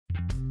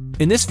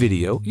In this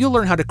video, you'll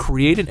learn how to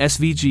create an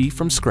SVG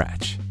from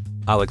scratch.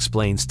 I'll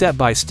explain step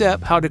by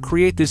step how to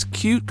create this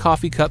cute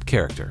coffee cup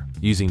character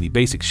using the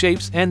basic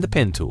shapes and the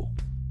pen tool.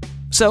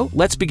 So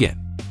let's begin.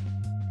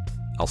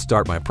 I'll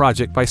start my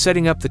project by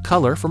setting up the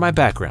color for my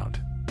background.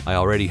 I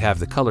already have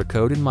the color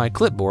code in my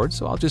clipboard,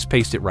 so I'll just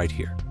paste it right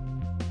here.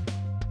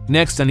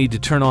 Next, I need to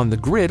turn on the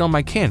grid on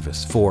my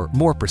canvas for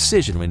more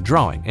precision when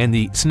drawing and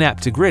the snap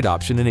to grid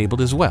option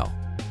enabled as well.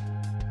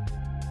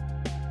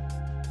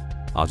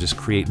 I'll just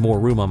create more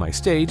room on my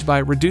stage by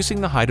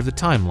reducing the height of the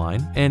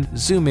timeline and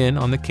zoom in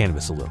on the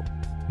canvas a little.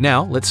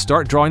 Now let's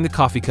start drawing the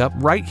coffee cup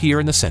right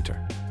here in the center.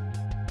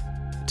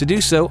 To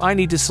do so, I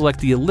need to select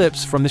the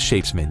ellipse from the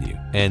Shapes menu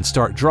and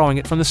start drawing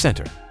it from the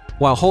center,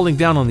 while holding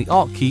down on the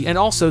Alt key and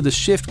also the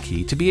Shift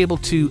key to be able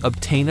to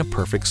obtain a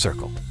perfect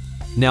circle.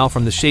 Now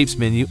from the Shapes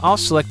menu, I'll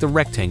select the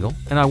rectangle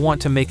and I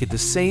want to make it the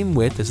same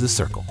width as the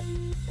circle.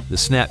 The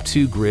Snap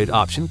to Grid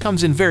option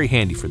comes in very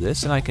handy for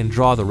this, and I can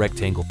draw the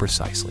rectangle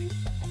precisely.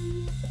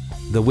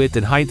 The width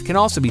and height can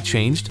also be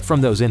changed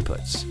from those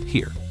inputs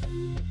here.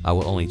 I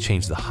will only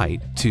change the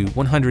height to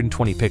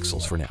 120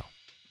 pixels for now.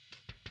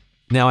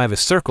 Now I have a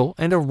circle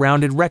and a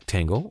rounded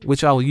rectangle,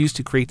 which I will use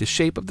to create the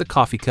shape of the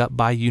coffee cup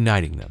by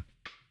uniting them.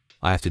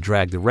 I have to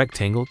drag the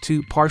rectangle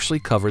to partially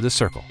cover the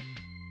circle.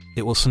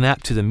 It will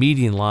snap to the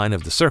median line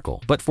of the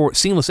circle, but for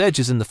seamless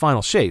edges in the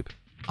final shape,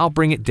 I'll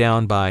bring it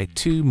down by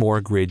 2 more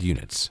grid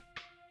units.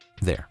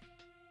 There.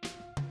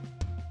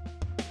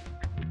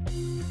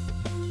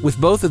 With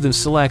both of them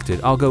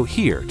selected, I'll go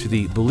here to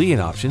the boolean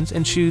options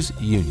and choose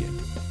Union.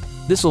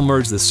 This will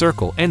merge the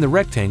circle and the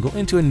rectangle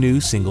into a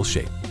new single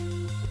shape.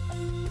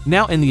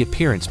 Now in the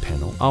Appearance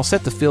panel, I'll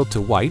set the fill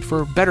to white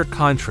for better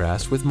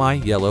contrast with my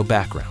yellow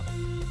background.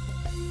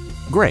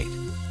 Great!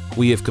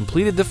 We have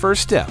completed the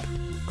first step,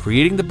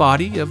 creating the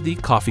body of the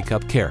coffee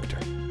cup character.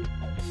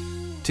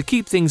 To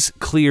keep things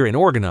clear and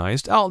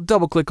organized, I'll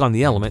double-click on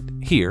the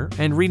element here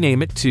and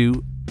rename it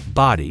to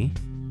Body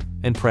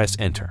and press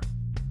Enter.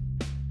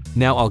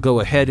 Now I'll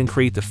go ahead and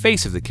create the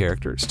face of the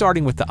character,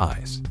 starting with the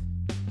eyes.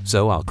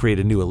 So I'll create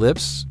a new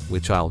ellipse,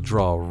 which I'll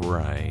draw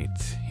right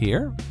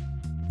here.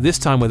 This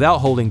time without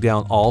holding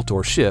down Alt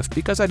or Shift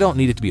because I don't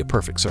need it to be a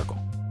perfect circle.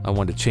 I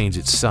want to change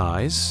its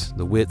size,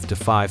 the width to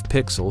 5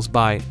 pixels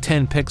by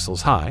 10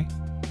 pixels high,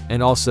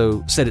 and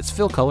also set its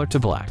fill color to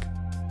black.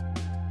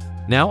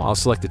 Now I'll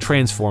select the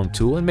Transform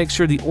tool and make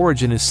sure the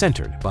origin is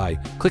centered by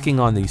clicking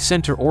on the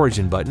Center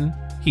Origin button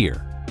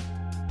here.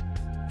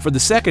 For the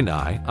second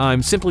eye,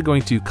 I'm simply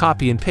going to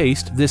copy and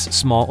paste this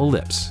small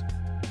ellipse.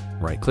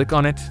 Right-click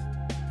on it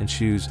and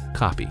choose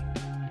Copy.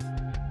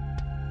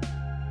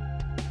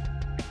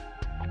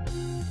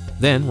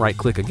 Then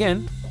right-click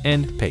again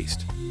and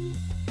paste.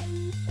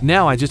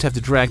 Now I just have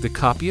to drag the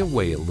copy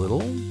away a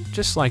little,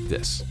 just like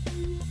this.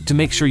 To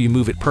make sure you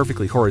move it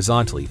perfectly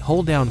horizontally,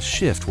 hold down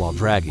Shift while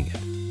dragging it.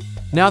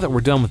 Now that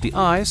we're done with the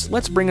eyes,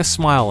 let's bring a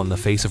smile on the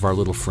face of our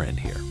little friend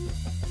here.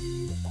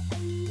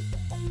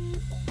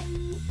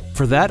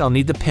 For that, I'll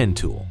need the pen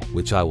tool,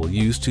 which I will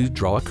use to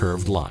draw a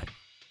curved line.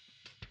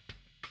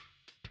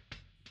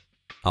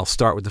 I'll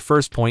start with the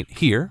first point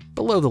here,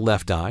 below the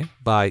left eye,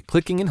 by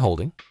clicking and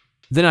holding.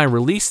 Then I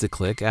release the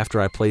click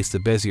after I place the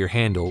Bezier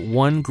handle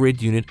 1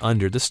 grid unit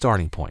under the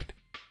starting point.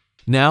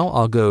 Now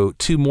I'll go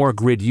 2 more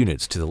grid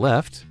units to the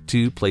left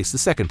to place the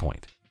second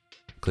point.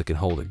 Click and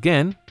hold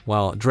again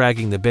while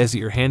dragging the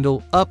Bezier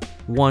handle up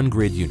 1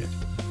 grid unit.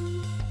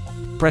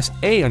 Press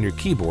A on your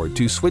keyboard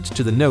to switch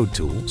to the Node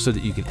tool so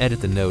that you can edit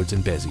the nodes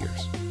and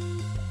Beziers.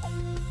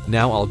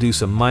 Now I'll do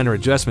some minor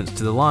adjustments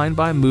to the line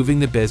by moving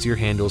the Bezier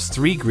handle's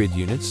 3 grid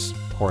units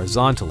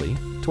horizontally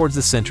towards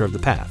the center of the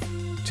path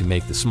to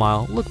make the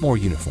smile look more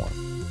uniform.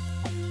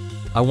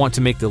 I want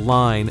to make the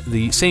line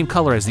the same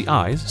color as the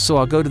eyes, so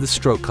I'll go to the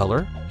stroke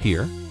color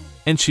here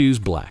and choose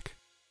black.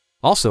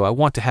 Also, I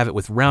want to have it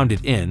with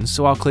rounded ends,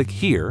 so I'll click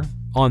here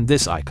on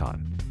this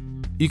icon.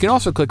 You can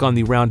also click on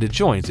the rounded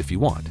joins if you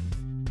want,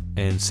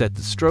 and set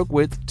the stroke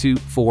width to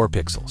 4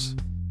 pixels.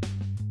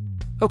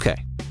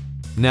 Okay,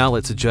 now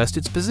let's adjust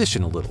its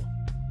position a little.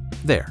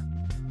 There.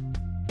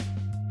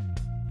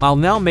 I'll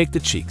now make the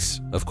cheeks.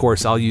 Of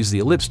course, I'll use the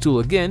Ellipse tool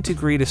again to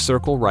create a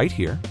circle right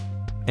here,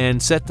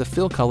 and set the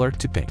fill color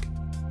to pink.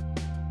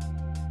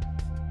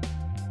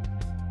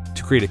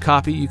 To create a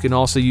copy, you can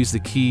also use the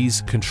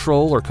keys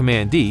Ctrl or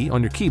Command D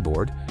on your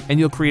keyboard, and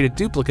you'll create a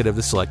duplicate of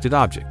the selected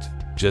object,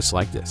 just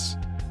like this.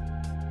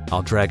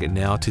 I'll drag it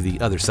now to the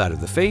other side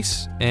of the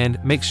face and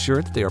make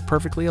sure that they are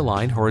perfectly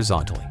aligned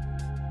horizontally.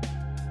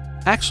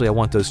 Actually, I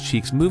want those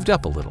cheeks moved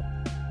up a little.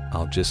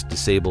 I'll just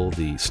disable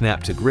the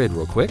Snap to Grid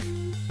real quick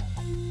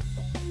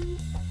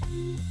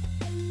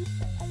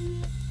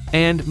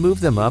and move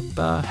them up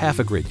half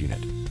a grid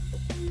unit.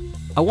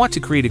 I want to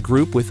create a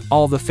group with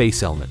all the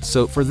face elements,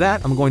 so for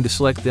that I'm going to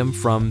select them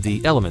from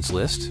the Elements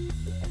list,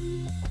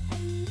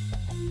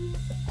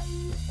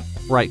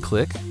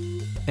 right-click,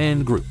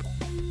 and Group.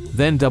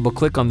 Then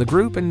double-click on the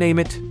group and name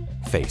it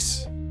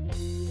Face.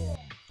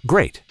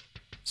 Great!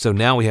 So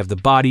now we have the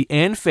body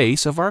and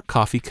face of our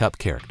coffee cup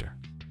character.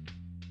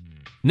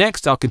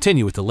 Next, I'll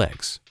continue with the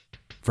legs.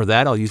 For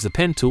that, I'll use the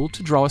pen tool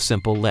to draw a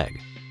simple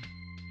leg.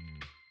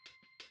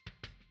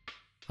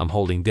 I'm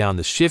holding down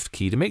the Shift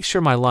key to make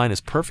sure my line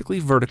is perfectly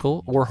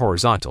vertical or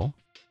horizontal.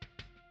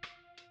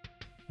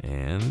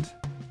 And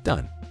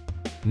done.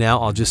 Now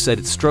I'll just set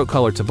its stroke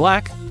color to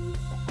black,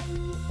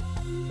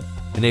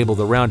 enable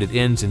the rounded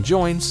ends and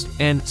joins,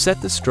 and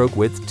set the stroke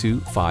width to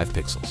 5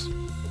 pixels.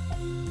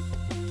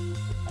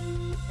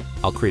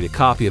 I'll create a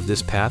copy of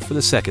this path for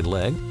the second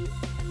leg,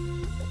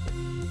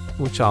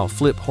 which I'll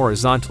flip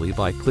horizontally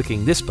by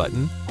clicking this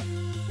button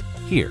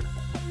here.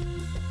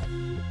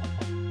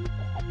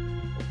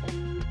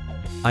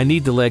 I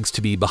need the legs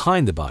to be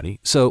behind the body,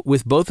 so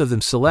with both of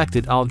them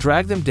selected, I'll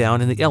drag them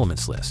down in the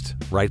elements list,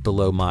 right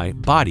below my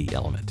body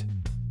element.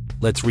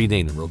 Let's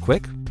rename them real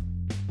quick.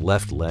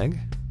 Left leg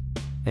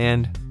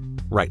and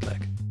right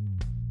leg.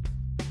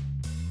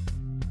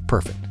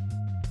 Perfect.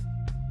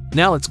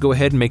 Now let's go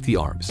ahead and make the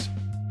arms.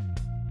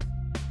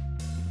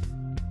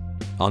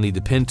 I'll need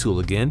the pen tool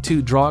again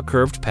to draw a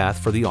curved path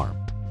for the arm.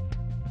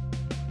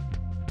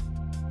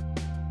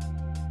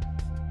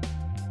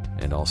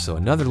 And also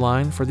another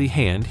line for the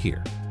hand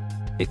here.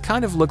 It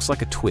kind of looks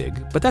like a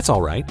twig, but that's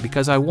alright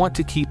because I want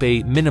to keep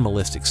a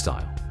minimalistic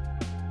style.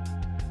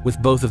 With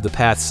both of the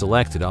paths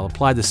selected, I'll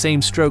apply the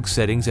same stroke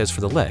settings as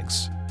for the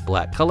legs: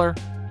 black color,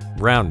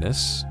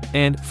 roundness,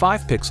 and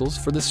 5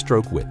 pixels for the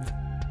stroke width.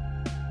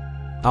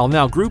 I'll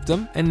now group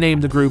them and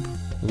name the group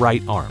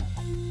right arm.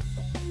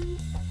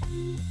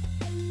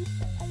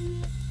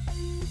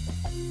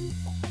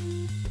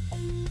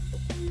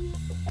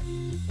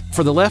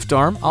 For the left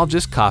arm, I'll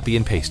just copy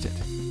and paste it.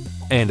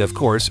 And of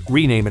course,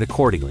 rename it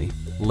accordingly: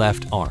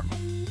 left arm.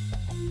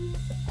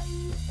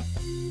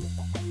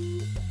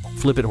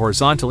 Flip it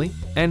horizontally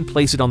and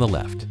place it on the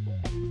left.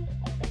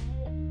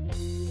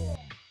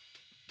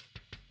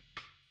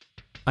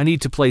 I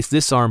need to place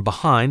this arm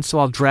behind, so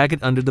I'll drag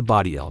it under the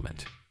body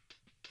element.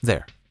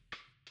 There.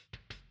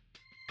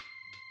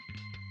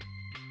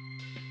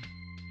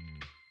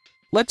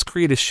 Let's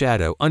create a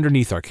shadow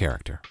underneath our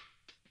character.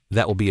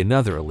 That will be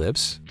another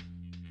ellipse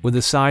with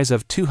a size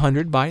of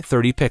 200 by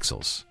 30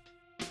 pixels.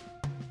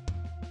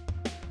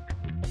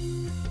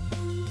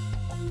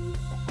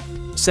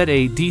 Set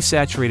a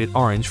desaturated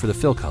orange for the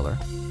fill color.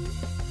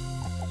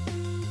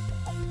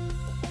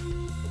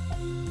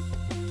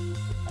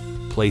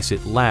 Place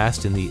it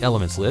last in the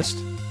elements list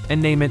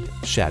and name it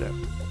Shadow.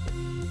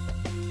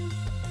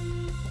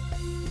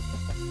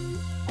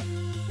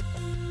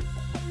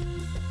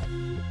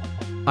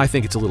 I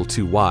think it's a little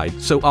too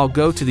wide, so I'll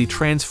go to the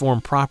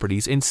transform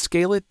properties and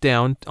scale it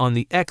down on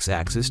the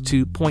x-axis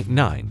to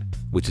 0.9,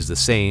 which is the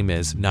same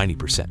as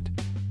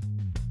 90%.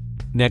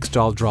 Next,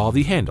 I'll draw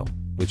the handle,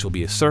 which will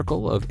be a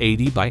circle of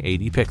 80 by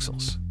 80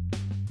 pixels.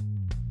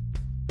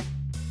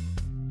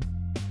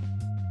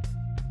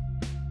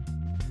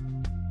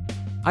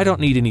 I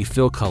don't need any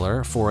fill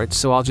color for it,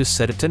 so I'll just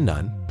set it to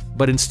none,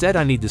 but instead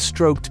I need the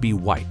stroke to be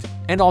white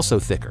and also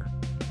thicker.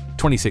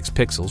 26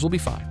 pixels will be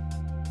fine.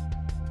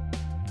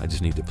 I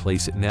just need to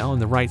place it now in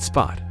the right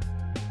spot.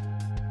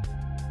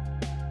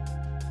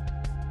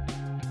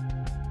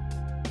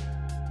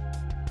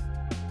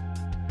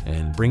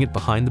 And bring it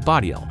behind the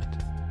body element.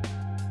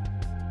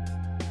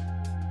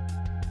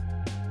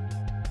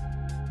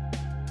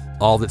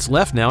 All that's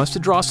left now is to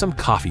draw some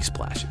coffee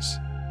splashes.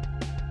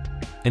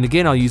 And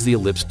again, I'll use the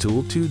ellipse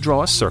tool to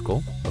draw a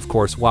circle, of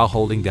course, while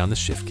holding down the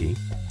Shift key.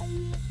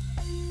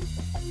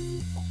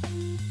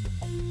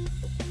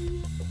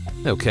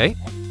 Okay.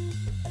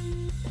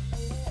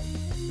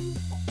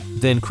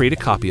 Then create a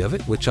copy of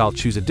it, which I'll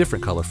choose a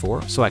different color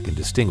for so I can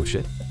distinguish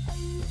it.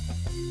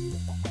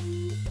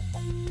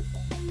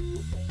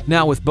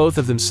 Now with both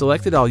of them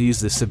selected, I'll use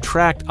the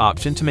subtract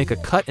option to make a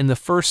cut in the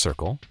first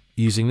circle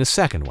using the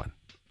second one,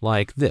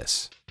 like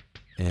this.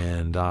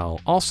 And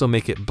I'll also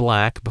make it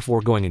black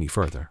before going any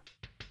further.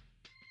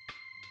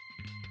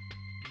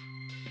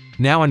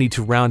 Now I need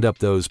to round up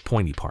those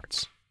pointy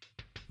parts.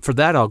 For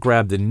that, I'll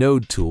grab the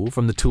Node tool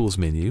from the Tools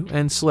menu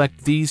and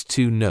select these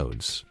two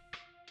nodes.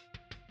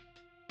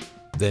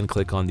 Then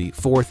click on the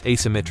fourth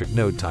asymmetric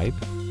node type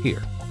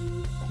here.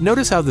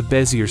 Notice how the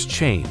Beziers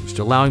changed,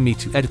 allowing me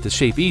to edit the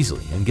shape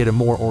easily and get a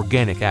more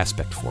organic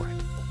aspect for it.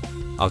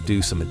 I'll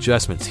do some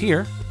adjustments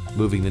here,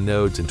 moving the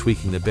nodes and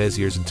tweaking the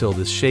Beziers until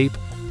this shape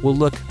will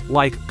look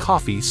like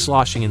coffee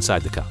sloshing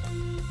inside the cup.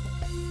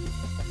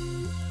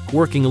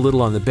 Working a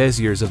little on the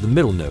Beziers of the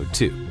middle node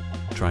too,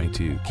 trying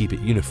to keep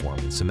it uniform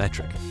and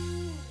symmetric.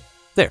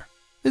 There,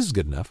 this is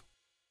good enough.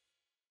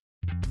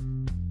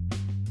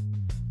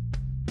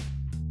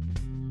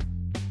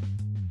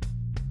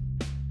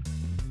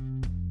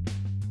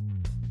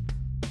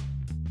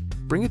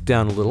 Bring it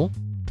down a little.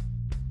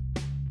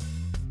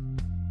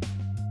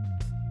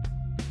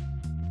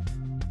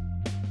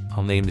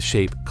 I'll name the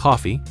shape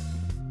Coffee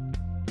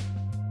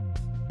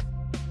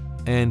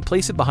and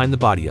place it behind the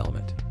body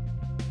element.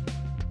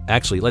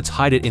 Actually, let's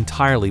hide it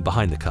entirely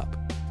behind the cup.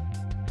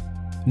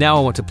 Now I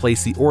want to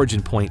place the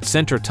origin point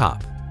center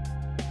top.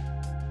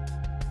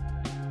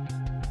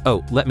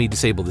 Oh, let me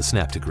disable the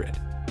snap to grid.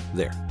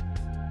 There.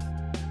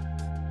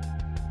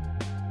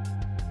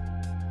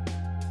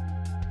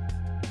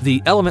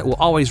 The element will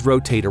always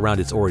rotate around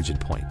its origin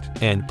point,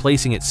 and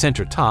placing it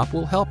center top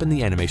will help in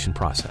the animation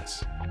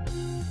process.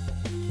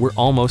 We're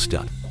almost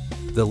done.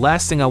 The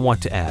last thing I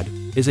want to add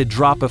is a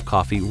drop of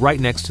coffee right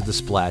next to the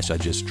splash I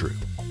just drew.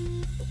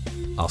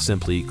 I'll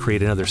simply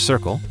create another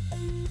circle,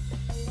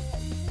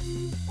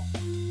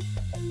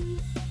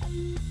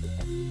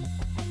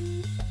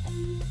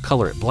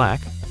 color it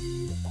black,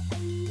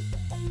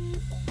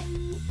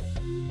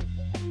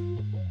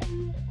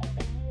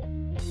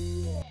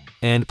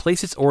 and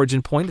place its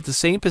origin point at the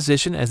same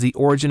position as the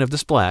origin of the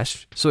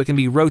splash so it can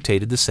be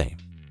rotated the same.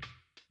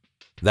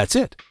 That's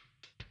it.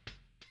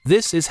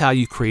 This is how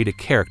you create a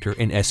character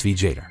in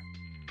SVGator.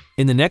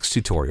 In the next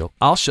tutorial,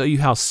 I'll show you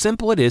how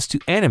simple it is to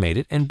animate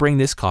it and bring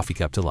this coffee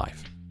cup to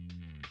life.